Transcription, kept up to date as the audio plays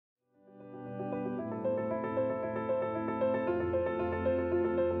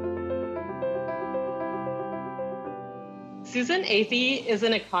Susan Athey is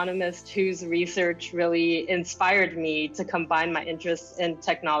an economist whose research really inspired me to combine my interests in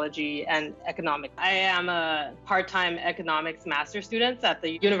technology and economics. I am a part-time economics master's student at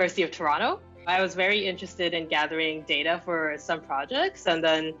the University of Toronto. I was very interested in gathering data for some projects. And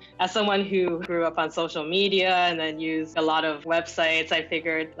then as someone who grew up on social media and then used a lot of websites, I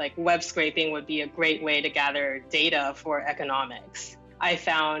figured like web scraping would be a great way to gather data for economics. I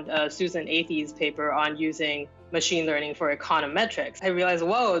found Susan Athey's paper on using machine learning for econometrics. I realized,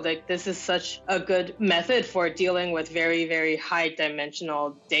 whoa, like this is such a good method for dealing with very, very high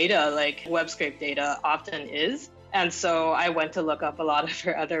dimensional data, like web scrape data often is. And so I went to look up a lot of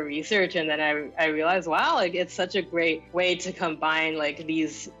her other research, and then I realized, wow, like it's such a great way to combine like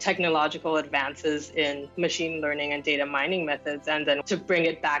these technological advances in machine learning and data mining methods, and then to bring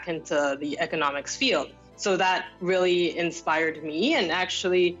it back into the economics field. So that really inspired me, and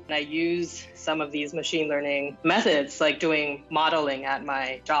actually I use some of these machine learning methods, like doing modeling at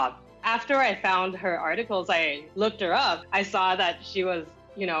my job. After I found her articles, I looked her up. I saw that she was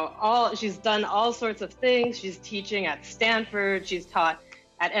she's done all sorts of things. She's teaching at Stanford, she's taught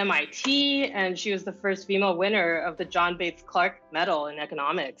at MIT, and she was the first female winner of the John Bates Clark Medal in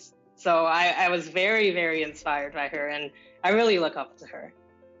economics. So I was very, very inspired by her, and I really look up to her.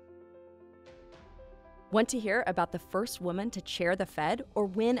 Want to hear about the first woman to chair the Fed or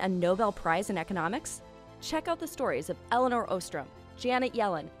win a Nobel Prize in economics? Check out the stories of Eleanor Ostrom, Janet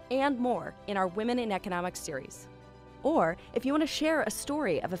Yellen, and more in our Women in Economics series. Or if you want to share a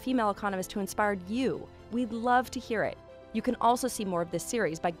story of a female economist who inspired you, we'd love to hear it. You can also see more of this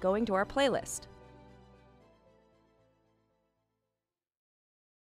series by going to our playlist.